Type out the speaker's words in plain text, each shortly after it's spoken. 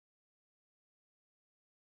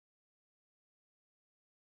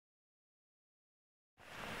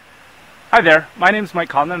Hi there, my name is Mike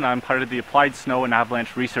Conlon and I'm part of the Applied Snow and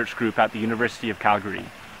Avalanche Research Group at the University of Calgary.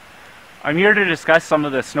 I'm here to discuss some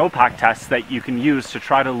of the Snowpack tests that you can use to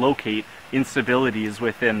try to locate instabilities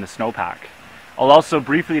within the snowpack. I'll also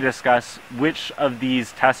briefly discuss which of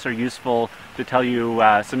these tests are useful to tell you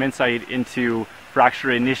some insight into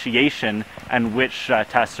fracture initiation and which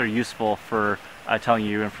tests are useful for telling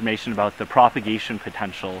you information about the propagation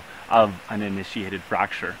potential of an initiated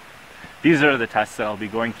fracture. These are the tests that I'll be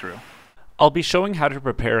going through. I'll be showing how to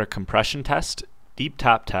prepare a compression test, deep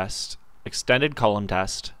tap test, extended column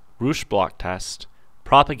test, Rutschblock test,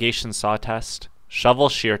 propagation saw test, shovel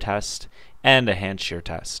shear test, and a hand shear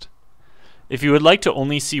test. If you would like to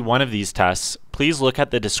only see one of these tests, please look at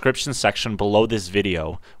the description section below this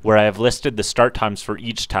video, where I have listed the start times for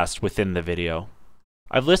each test within the video.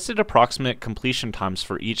 I've listed approximate completion times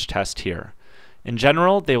for each test here. In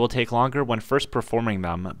general, they will take longer when first performing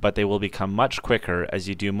them, but they will become much quicker as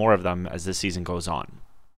you do more of them as the season goes on.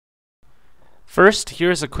 First, here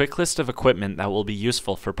is a quick list of equipment that will be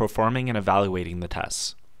useful for performing and evaluating the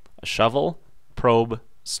tests. A shovel, probe,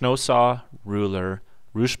 snow saw, ruler,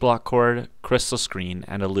 Rutschblock cord, crystal screen,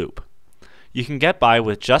 and a loop. You can get by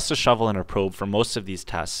with just a shovel and a probe for most of these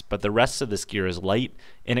tests, but the rest of this gear is light,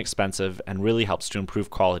 inexpensive, and really helps to improve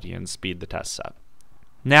quality and speed the tests up.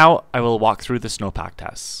 Now I will walk through the Snowpack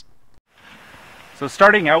tests. So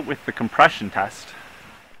starting out with the compression test.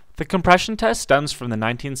 The compression test stems from the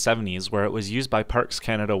 1970s, where it was used by Parks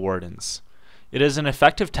Canada wardens. It is an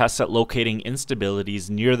effective test at locating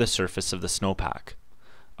instabilities near the surface of the snowpack.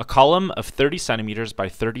 A column of 30 centimeters by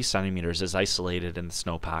 30 centimeters is isolated in the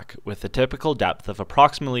snowpack, with a typical depth of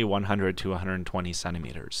approximately 100 to 120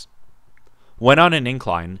 centimeters. When on an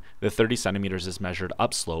incline, the 30 centimeters is measured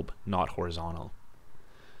upslope, not horizontal.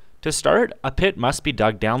 To start, a pit must be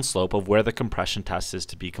dug downslope of where the compression test is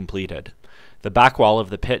to be completed. The back wall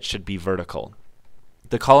of the pit should be vertical.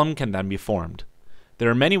 The column can then be formed. There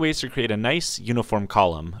are many ways to create a nice, uniform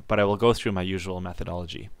column, but I will go through my usual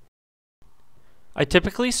methodology. I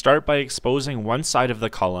typically start by exposing one side of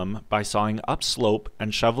the column by sawing upslope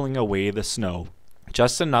and shoveling away the snow,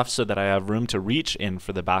 just enough so that I have room to reach in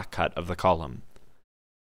for the back cut of the column.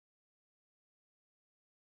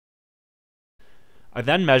 I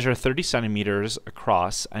then measure 30 centimeters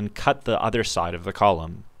across and cut the other side of the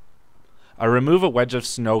column. I remove a wedge of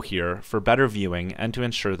snow here for better viewing and to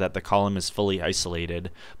ensure that the column is fully isolated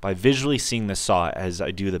by visually seeing the saw as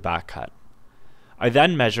I do the back cut. I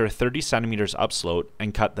then measure 30 centimeters upslope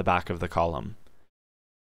and cut the back of the column.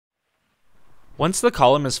 Once the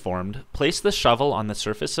column is formed, place the shovel on the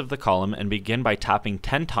surface of the column and begin by tapping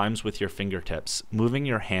 10 times with your fingertips, moving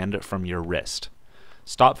your hand from your wrist.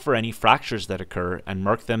 Stop for any fractures that occur and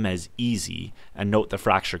mark them as easy and note the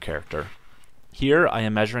fracture character. Here I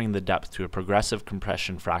am measuring the depth to a progressive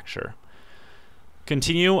compression fracture.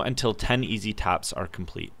 Continue until 10 easy taps are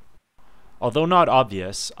complete. Although not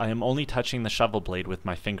obvious, I am only touching the shovel blade with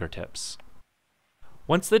my fingertips.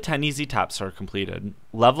 Once the 10 easy taps are completed,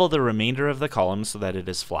 level the remainder of the column so that it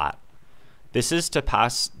is flat. This is to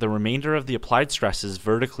pass the remainder of the applied stresses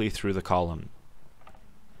vertically through the column.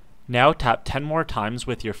 Now tap 10 more times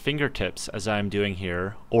with your fingertips as I am doing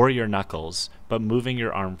here, or your knuckles, but moving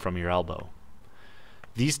your arm from your elbow.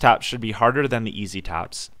 These taps should be harder than the easy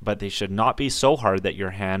taps, but they should not be so hard that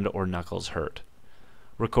your hand or knuckles hurt.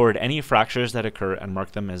 Record any fractures that occur and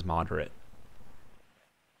mark them as moderate.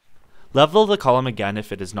 Level the column again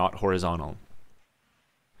if it is not horizontal.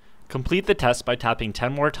 Complete the test by tapping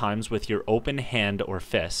 10 more times with your open hand or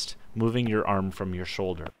fist, moving your arm from your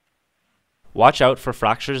shoulder. Watch out for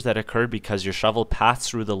fractures that occurred because your shovel passed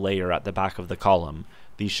through the layer at the back of the column.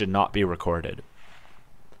 These should not be recorded.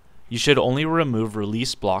 You should only remove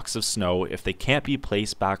released blocks of snow if they can't be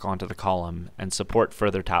placed back onto the column and support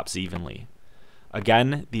further taps evenly.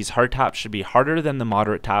 Again, these hard taps should be harder than the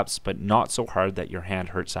moderate taps, but not so hard that your hand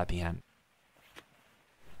hurts at the end.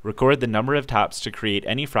 Record the number of taps to create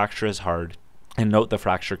any fracture as hard, and note the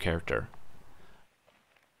fracture character.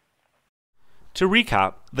 To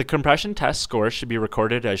recap, the compression test score should be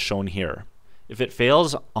recorded as shown here. If it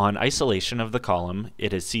fails on isolation of the column,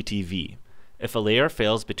 it is CTV. If a layer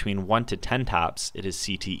fails between 1 to 10 taps, it is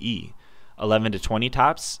CTE. 11 to 20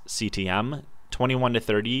 taps, CTM. 21 to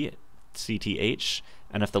 30, CTH.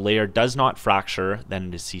 And if the layer does not fracture, then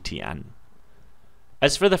it is CTN.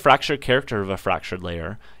 As for the fracture character of a fractured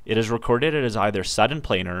layer, it is recorded as either sudden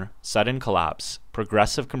planar, sudden collapse,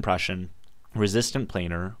 progressive compression, resistant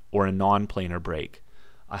planar, or a non-planar break.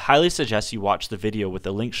 I highly suggest you watch the video with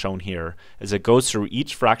the link shown here, as it goes through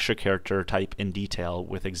each fracture character type in detail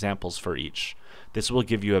with examples for each. This will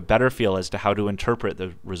give you a better feel as to how to interpret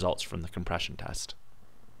the results from the compression test.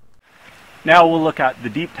 Now we'll look at the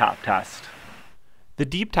deep tap test. The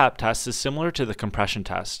deep tap test is similar to the compression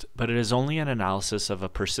test, but it is only an analysis of a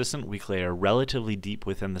persistent weak layer relatively deep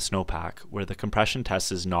within the snowpack, where the compression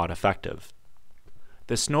test is not effective.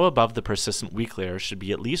 The snow above the persistent weak layer should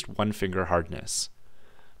be at least 1 finger hardness.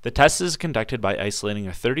 The test is conducted by isolating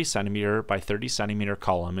a 30 cm by 30 cm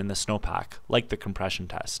column in the snowpack, like the compression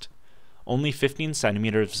test. Only 15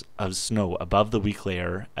 centimeters of snow above the weak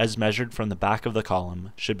layer, as measured from the back of the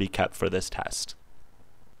column, should be kept for this test.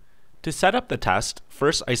 To set up the test,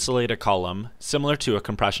 first isolate a column similar to a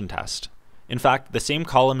compression test. In fact, the same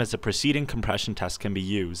column as a preceding compression test can be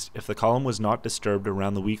used if the column was not disturbed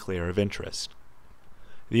around the weak layer of interest.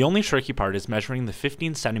 The only tricky part is measuring the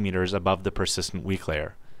 15 centimeters above the persistent weak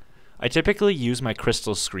layer. I typically use my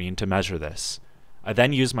crystal screen to measure this. I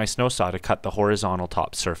then use my snow saw to cut the horizontal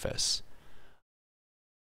top surface.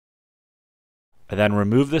 I then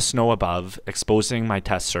remove the snow above, exposing my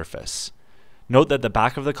test surface. Note that the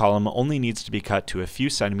back of the column only needs to be cut to a few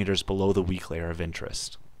centimeters below the weak layer of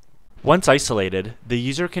interest. Once isolated, the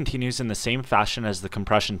user continues in the same fashion as the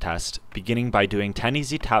compression test, beginning by doing 10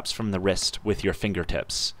 easy taps from the wrist with your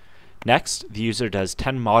fingertips. Next, the user does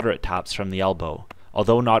 10 moderate taps from the elbow.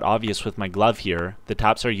 Although not obvious with my glove here, the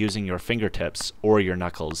taps are using your fingertips or your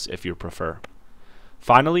knuckles if you prefer.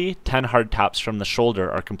 Finally, 10 hard taps from the shoulder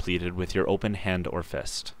are completed with your open hand or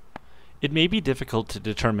fist. It may be difficult to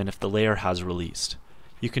determine if the layer has released.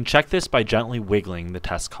 You can check this by gently wiggling the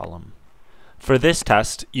test column. For this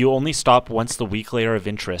test, you only stop once the weak layer of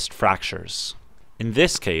interest fractures. In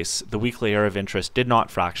this case, the weak layer of interest did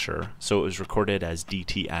not fracture, so it was recorded as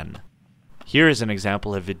DTN. Here is an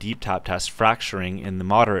example of a deep tap test fracturing in the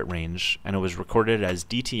moderate range, and it was recorded as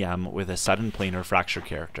DTM with a sudden planar fracture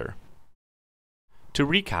character. To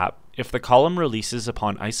recap, if the column releases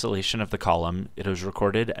upon isolation of the column, it is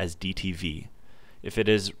recorded as DTV. If it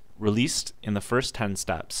is released in the first 10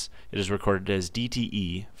 steps, it is recorded as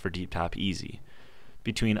DTE for deep tap easy.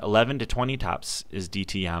 Between 11 to 20 taps is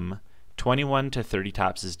DTM, 21 to 30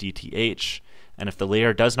 taps is DTH, and if the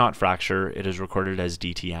layer does not fracture, it is recorded as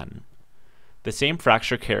DTN. The same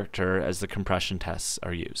fracture character as the compression tests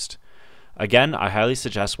are used. Again, I highly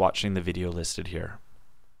suggest watching the video listed here.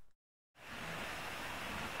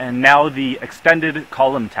 And now the extended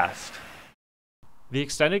column test. The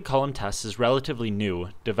extended column test is relatively new,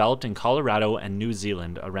 developed in Colorado and New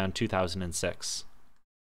Zealand around 2006.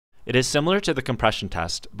 It is similar to the compression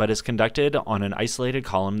test, but is conducted on an isolated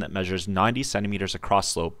column that measures 90 centimeters across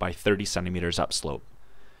slope by 30 centimeters upslope.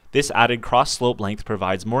 This added cross-slope length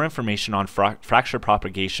provides more information on fracture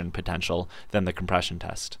propagation potential than the compression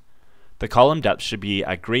test. The column depth should be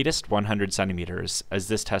at greatest 100 centimeters, as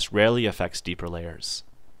this test rarely affects deeper layers.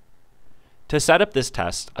 To set up this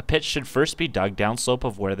test, a pit should first be dug downslope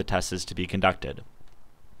of where the test is to be conducted.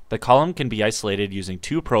 The column can be isolated using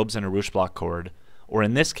 2 probes and a Rutschblock cord, or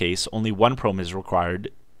in this case, only 1 probe is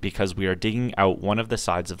required because we are digging out one of the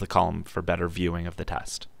sides of the column for better viewing of the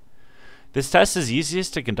test. This test is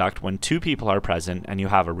easiest to conduct when 2 people are present and you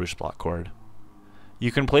have a Rutschblock cord.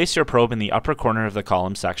 You can place your probe in the upper corner of the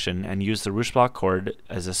column section and use the Rutschblock cord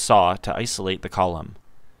as a saw to isolate the column.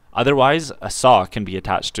 Otherwise, a saw can be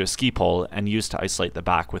attached to a ski pole and used to isolate the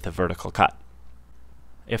back with a vertical cut.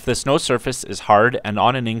 If the snow surface is hard and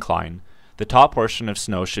on an incline, the top portion of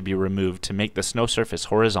snow should be removed to make the snow surface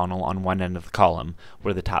horizontal on one end of the column,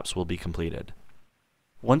 where the taps will be completed.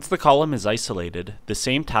 Once the column is isolated, the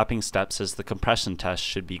same tapping steps as the compression test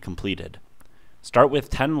should be completed. Start with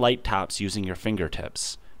 10 light taps using your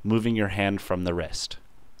fingertips, moving your hand from the wrist.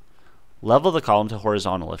 Level the column to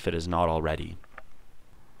horizontal if it is not already.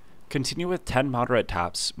 Continue with 10 moderate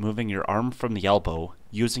taps, moving your arm from the elbow,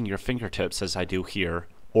 using your fingertips as I do here,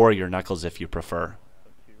 or your knuckles if you prefer.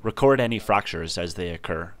 Record any fractures as they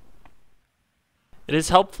occur. It is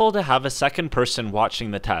helpful to have a second person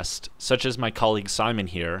watching the test, such as my colleague Simon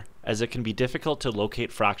here, as it can be difficult to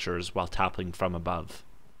locate fractures while tapping from above.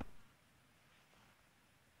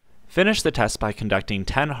 Finish the test by conducting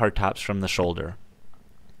 10 hard taps from the shoulder.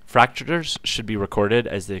 Fractures should be recorded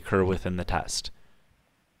as they occur within the test.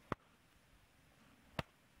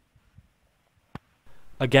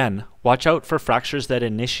 Again, watch out for fractures that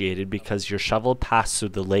initiated because your shovel passed through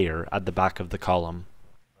the layer at the back of the column.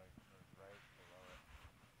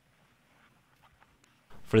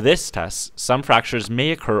 For this test, some fractures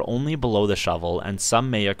may occur only below the shovel and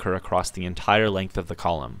some may occur across the entire length of the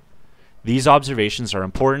column. These observations are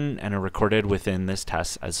important and are recorded within this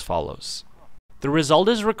test as follows. The result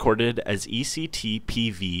is recorded as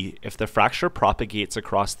ECT-PV if the fracture propagates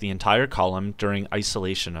across the entire column during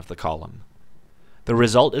isolation of the column. The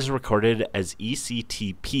result is recorded as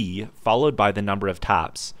ECTP followed by the number of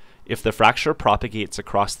taps, if the fracture propagates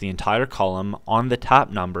across the entire column on the tap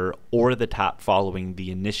number or the tap following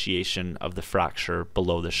the initiation of the fracture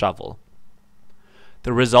below the shovel.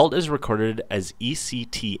 The result is recorded as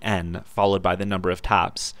ECTN followed by the number of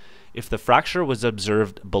taps if the fracture was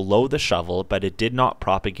observed below the shovel but it did not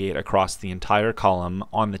propagate across the entire column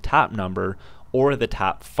on the tap number or the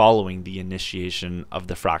tap following the initiation of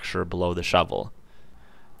the fracture below the shovel.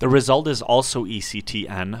 The result is also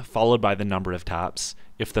ECTN followed by the number of taps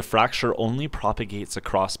if the fracture only propagates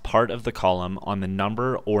across part of the column on the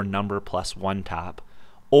number or number plus 1 tap,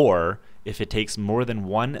 or if it takes more than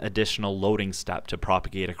one additional loading step to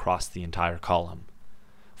propagate across the entire column.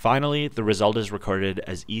 Finally, the result is recorded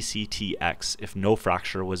as ECTX if no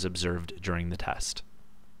fracture was observed during the test.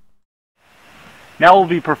 Now we'll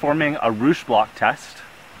be performing a Rutschblock test.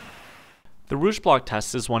 The Rutschblock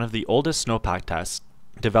test is one of the oldest snowpack tests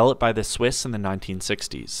developed by the Swiss in the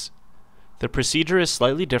 1960s. The procedure is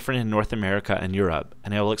slightly different in North America and Europe,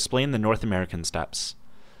 and I will explain the North American steps.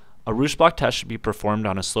 A Rutschblock test should be performed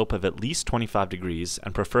on a slope of at least 25 degrees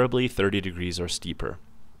and preferably 30 degrees or steeper.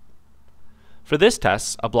 For this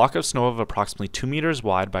test, a block of snow of approximately 2 meters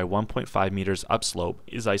wide by 1.5 meters upslope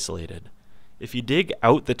is isolated. If you dig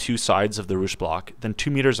out the two sides of the Rutschblock, then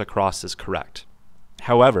 2 meters across is correct.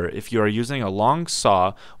 However, if you are using a long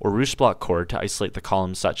saw or Rutschblock cord to isolate the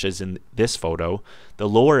column such as in this photo, the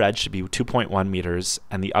lower edge should be 2.1 meters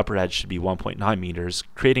and the upper edge should be 1.9 meters,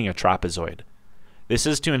 creating a trapezoid. This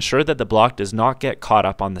is to ensure that the block does not get caught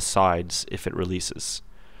up on the sides if it releases.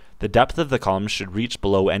 The depth of the column should reach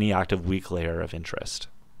below any active weak layer of interest.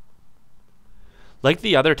 Like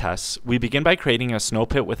the other tests, we begin by creating a snow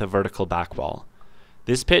pit with a vertical back wall.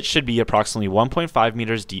 This pit should be approximately 1.5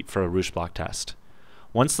 meters deep for a Rutschblock test.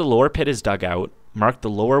 Once the lower pit is dug out, mark the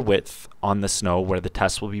lower width on the snow where the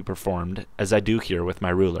test will be performed, as I do here with my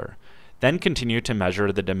ruler. Then continue to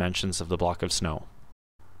measure the dimensions of the block of snow.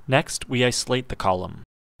 Next, we isolate the column.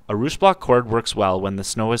 A Rutschblock cord works well when the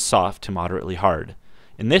snow is soft to moderately hard.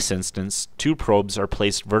 In this instance, 2 probes are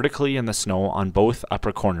placed vertically in the snow on both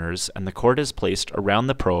upper corners, and the cord is placed around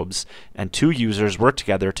the probes, and 2 users work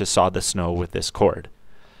together to saw the snow with this cord.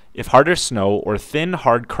 If harder snow or thin,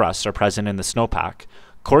 hard crusts are present in the snowpack,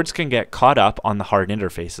 cords can get caught up on the hard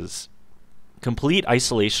interfaces. Complete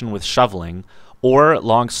isolation with shoveling or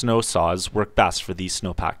long snow saws work best for these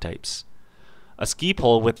snowpack types. A ski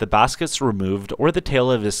pole with the baskets removed or the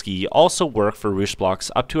tail of a ski also work for Rutschblocks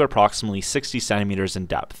up to approximately 60 centimeters in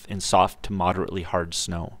depth in soft to moderately hard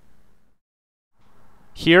snow.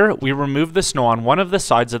 Here, we remove the snow on one of the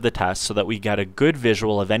sides of the test so that we get a good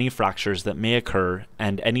visual of any fractures that may occur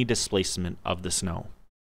and any displacement of the snow.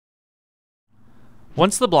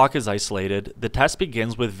 Once the block is isolated, the test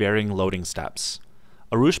begins with varying loading steps.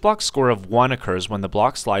 A Rutschblock score of 1 occurs when the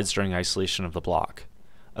block slides during isolation of the block.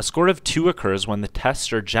 A score of 2 occurs when the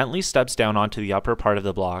tester gently steps down onto the upper part of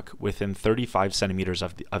the block within 35 centimeters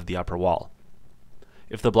of the upper wall.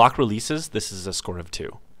 If the block releases, this is a score of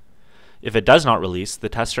 2. If it does not release, the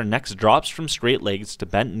tester next drops from straight legs to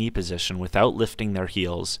bent knee position without lifting their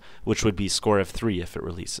heels, which would be score of 3 if it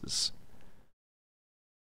releases.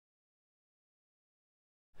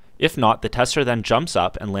 If not, the tester then jumps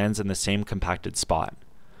up and lands in the same compacted spot.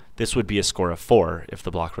 This would be a score of 4 if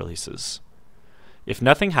the block releases. If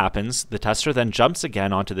nothing happens, the tester then jumps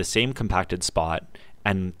again onto the same compacted spot,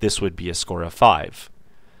 and this would be a score of 5.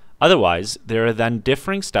 Otherwise, there are then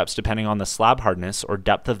differing steps depending on the slab hardness or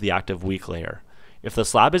depth of the active weak layer. If the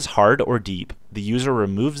slab is hard or deep, the user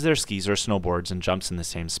removes their skis or snowboards and jumps in the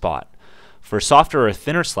same spot. For softer or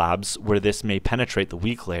thinner slabs, where this may penetrate the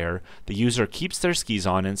weak layer, the user keeps their skis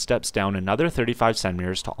on and steps down another 35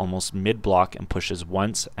 centimeters to almost mid-block and pushes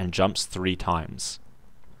once and jumps 3 times.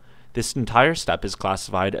 This entire step is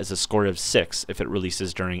classified as a score of 6 if it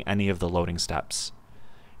releases during any of the loading steps.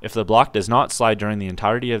 If the block does not slide during the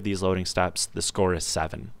entirety of these loading steps, the score is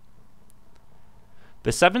 7.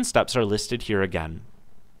 The 7 steps are listed here again.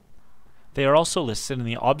 They are also listed in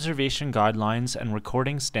the Observation Guidelines and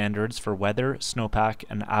Recording Standards for Weather, Snowpack,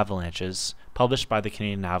 and Avalanches, published by the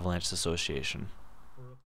Canadian Avalanche Association.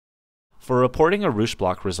 For reporting a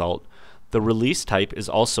Rutschblock result, the release type is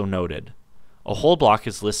also noted. A whole block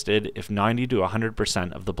is listed if 90 to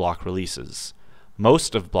 100% of the block releases.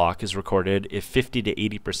 Most of block is recorded if 50 to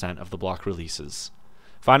 80% of the block releases.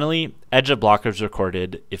 Finally, edge of block is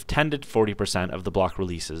recorded if 10 to 40% of the block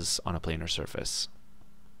releases on a planar surface.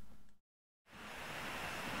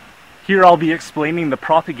 Here I'll be explaining the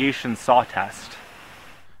Propagation Saw Test.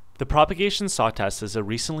 The Propagation Saw Test is a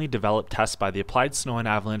recently developed test by the Applied Snow and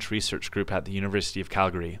Avalanche Research Group at the University of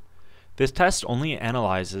Calgary. This test only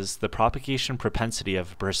analyzes the propagation propensity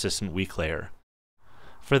of a persistent weak layer.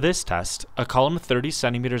 For this test, a column 30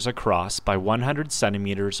 centimeters across by 100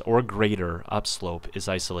 centimeters or greater upslope is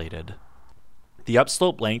isolated. The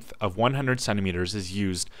upslope length of 100 centimeters is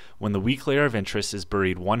used when the weak layer of interest is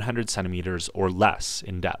buried 100 centimeters or less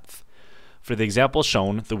in depth. For the example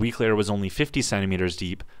shown, the weak layer was only 50 centimeters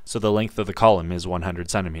deep, so the length of the column is 100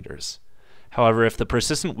 centimeters. However, if the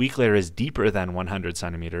persistent weak layer is deeper than 100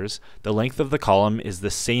 centimeters, the length of the column is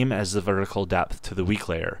the same as the vertical depth to the weak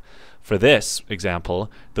layer. For this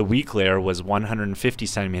example, the weak layer was 150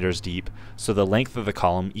 centimeters deep, so the length of the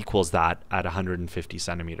column equals that at 150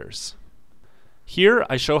 centimeters. Here,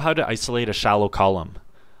 I show how to isolate a shallow column.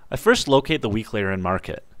 I first locate the weak layer and mark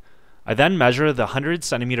it. I then measure the 100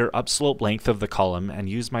 centimeter upslope length of the column and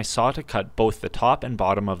use my saw to cut both the top and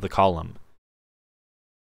bottom of the column.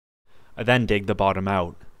 I then dig the bottom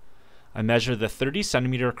out. I measure the 30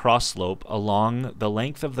 centimeter cross slope along the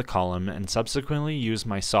length of the column and subsequently use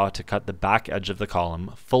my saw to cut the back edge of the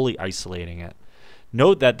column, fully isolating it.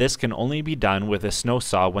 Note that this can only be done with a snow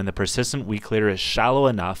saw when the persistent weak layer is shallow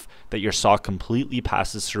enough that your saw completely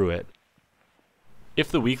passes through it. If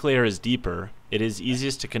the weak layer is deeper, it is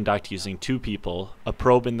easiest to conduct using two people, a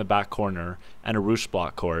probe in the back corner, and a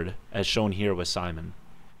Rutschblock cord, as shown here with Simon.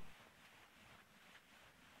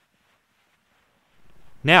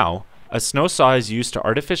 Now, a snow saw is used to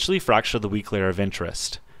artificially fracture the weak layer of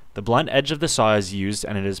interest. The blunt edge of the saw is used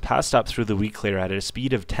and it is passed up through the weak layer at a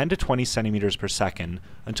speed of 10 to 20 centimeters per second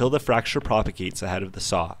until the fracture propagates ahead of the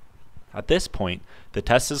saw. At this point, the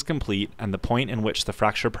test is complete and the point in which the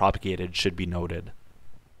fracture propagated should be noted.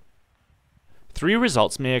 Three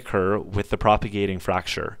results may occur with the propagating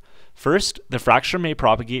fracture. First, the fracture may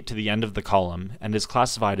propagate to the end of the column and is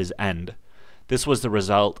classified as end. This was the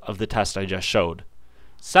result of the test I just showed.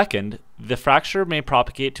 Second, the fracture may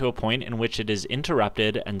propagate to a point in which it is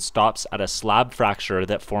interrupted and stops at a slab fracture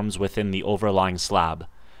that forms within the overlying slab.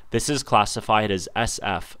 This is classified as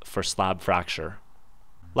SF for slab fracture.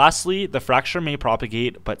 Lastly, the fracture may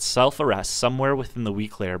propagate but self-arrest somewhere within the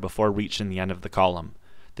weak layer before reaching the end of the column.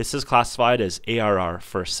 This is classified as ARR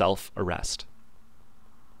for self-arrest.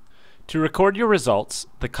 To record your results,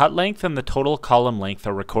 the cut length and the total column length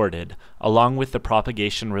are recorded, along with the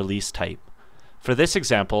propagation release type. For this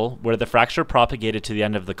example, where the fracture propagated to the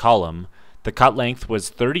end of the column, the cut length was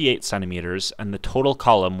 38 centimeters and the total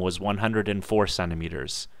column was 104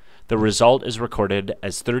 centimeters. The result is recorded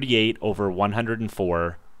as 38 over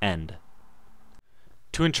 104 end.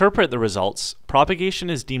 To interpret the results, propagation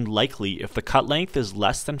is deemed likely if the cut length is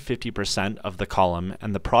less than 50% of the column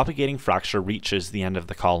and the propagating fracture reaches the end of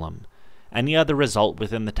the column. Any other result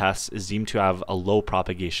within the test is deemed to have a low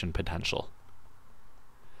propagation potential.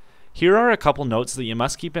 Here are a couple notes that you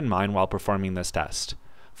must keep in mind while performing this test.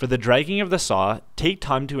 For the dragging of the saw, take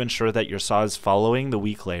time to ensure that your saw is following the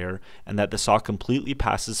weak layer and that the saw completely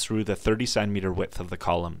passes through the 30 centimeter width of the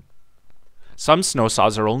column. Some snow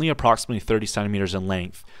saws are only approximately 30 centimeters in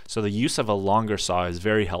length, so the use of a longer saw is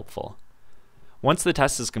very helpful. Once the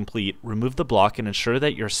test is complete, remove the block and ensure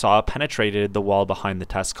that your saw penetrated the wall behind the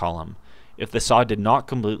test column. If the saw did not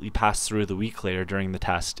completely pass through the weak layer during the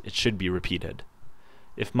test, it should be repeated.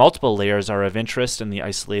 If multiple layers are of interest in the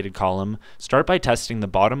isolated column, start by testing the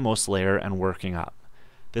bottommost layer and working up.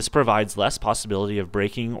 This provides less possibility of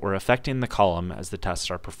breaking or affecting the column as the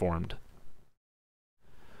tests are performed.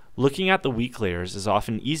 Looking at the weak layers is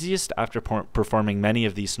often easiest after performing many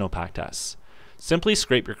of these Snowpack tests. Simply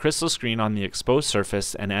scrape your crystal screen on the exposed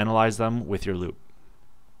surface and analyze them with your loupe.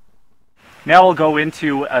 Now we'll go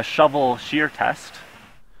into a shovel shear test.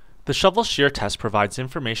 The shovel shear test provides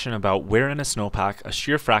information about where in a snowpack a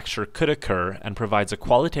shear fracture could occur and provides a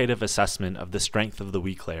qualitative assessment of the strength of the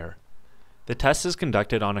weak layer. The test is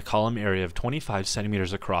conducted on a column area of 25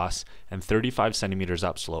 centimeters across and 35 centimeters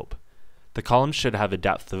upslope. The column should have a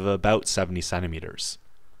depth of about 70 centimeters.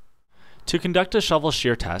 To conduct a shovel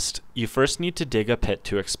shear test, you first need to dig a pit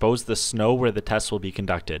to expose the snow where the test will be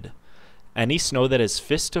conducted. Any snow that is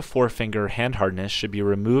fist to forefinger hand hardness should be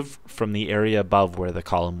removed from the area above where the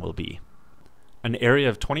column will be. An area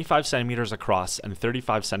of 25 centimeters across and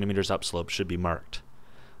 35 centimeters upslope should be marked.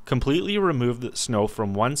 Completely remove the snow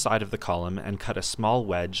from one side of the column and cut a small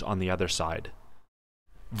wedge on the other side.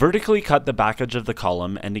 Vertically cut the back edge of the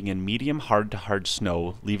column ending in medium hard to hard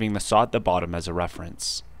snow, leaving the saw at the bottom as a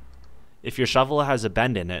reference. If your shovel has a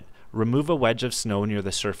bend in it, remove a wedge of snow near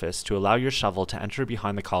the surface to allow your shovel to enter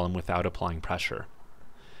behind the column without applying pressure.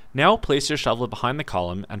 Now place your shovel behind the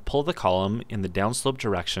column and pull the column in the downslope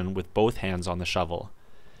direction with both hands on the shovel.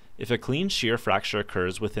 If a clean shear fracture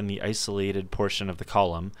occurs within the isolated portion of the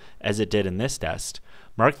column, as it did in this test,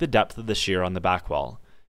 mark the depth of the shear on the back wall.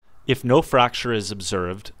 If no fracture is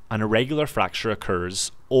observed, an irregular fracture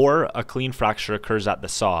occurs, or a clean fracture occurs at the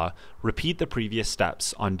saw, repeat the previous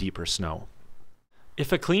steps on deeper snow.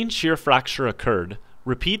 If a clean shear fracture occurred,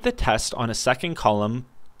 repeat the test on a second column,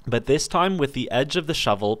 but this time with the edge of the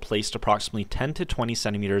shovel placed approximately 10 to 20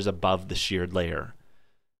 centimeters above the sheared layer.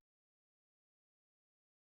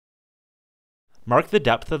 Mark the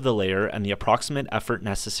depth of the layer and the approximate effort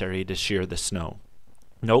necessary to shear the snow.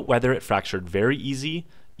 Note whether it fractured very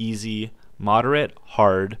easy, moderate,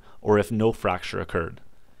 hard, or if no fracture occurred.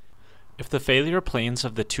 If the failure planes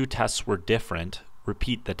of the two tests were different,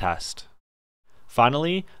 repeat the test.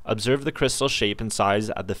 Finally, observe the crystal shape and size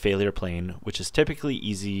at the failure plane, which is typically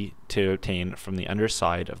easy to obtain from the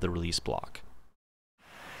underside of the release block.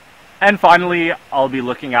 And finally, I'll be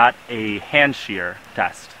looking at a hand shear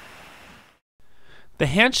test. The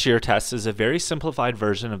hand shear test is a very simplified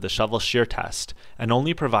version of the shovel shear test and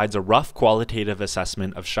only provides a rough qualitative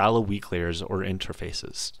assessment of shallow weak layers or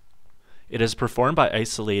interfaces. It is performed by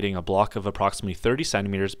isolating a block of approximately 30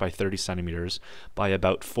 centimeters by 30 centimeters by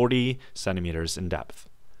about 40 centimeters in depth.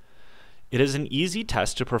 It is an easy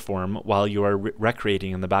test to perform while you are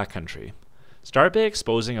recreating in the backcountry. Start by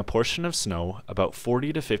exposing a portion of snow about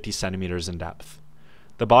 40 to 50 centimeters in depth.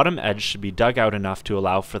 The bottom edge should be dug out enough to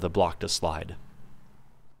allow for the block to slide.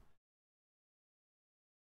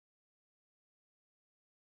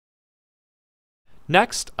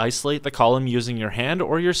 Next, isolate the column using your hand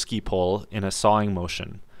or your ski pole in a sawing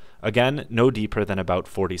motion. Again, no deeper than about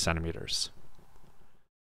 40 centimeters.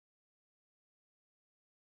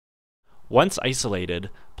 Once isolated,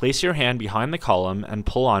 place your hand behind the column and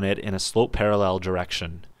pull on it in a slope parallel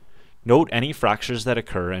direction. Note any fractures that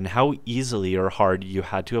occur and how easily or hard you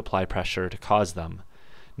had to apply pressure to cause them.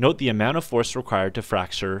 Note the amount of force required to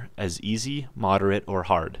fracture as easy, moderate, or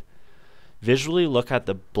hard. Visually look at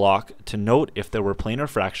the block to note if there were planar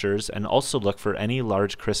fractures and also look for any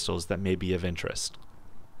large crystals that may be of interest.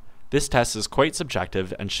 This test is quite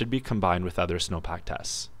subjective and should be combined with other Snowpack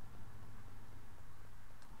tests.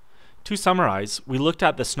 To summarize, we looked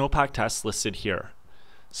at the Snowpack tests listed here.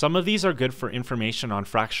 Some of these are good for information on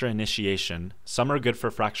fracture initiation, some are good for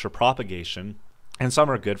fracture propagation, and some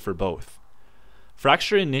are good for both.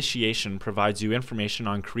 Fracture initiation provides you information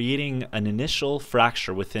on creating an initial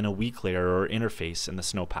fracture within a weak layer or interface in the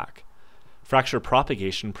snowpack. Fracture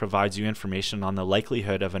propagation provides you information on the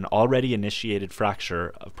likelihood of an already initiated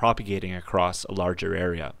fracture of propagating across a larger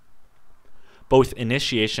area. Both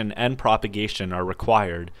initiation and propagation are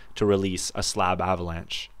required to release a slab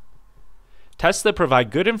avalanche. Tests that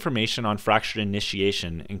provide good information on fracture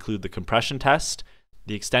initiation include the compression test,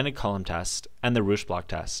 the extended column test, and the Rutschblock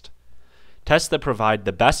test. Tests that provide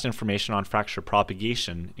the best information on fracture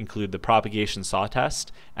propagation include the Propagation Saw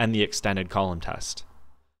Test and the extended column test.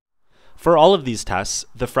 For all of these tests,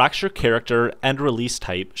 the fracture character and release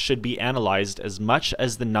type should be analyzed as much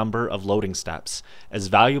as the number of loading steps, as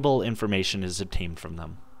valuable information is obtained from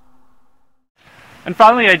them. And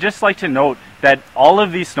finally, I'd just like to note that all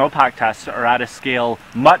of these snowpack tests are at a scale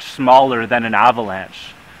much smaller than an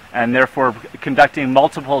avalanche, and therefore conducting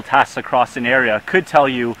multiple tests across an area could tell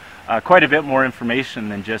you quite a bit more information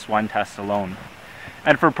than just one test alone.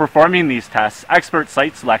 And for performing these tests, expert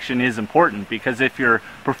site selection is important, because if you're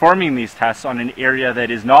performing these tests on an area that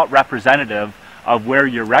is not representative of where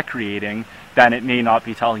you're recreating, then it may not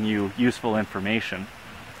be telling you useful information.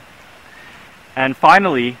 And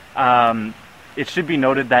finally, it should be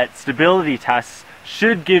noted that stability tests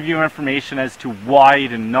should give you information as to why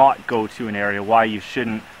to not go to an area, why you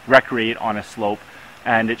shouldn't recreate on a slope,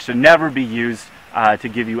 and it should never be used to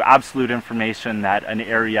give you absolute information that an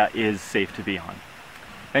area is safe to be on.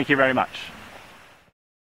 Thank you very much.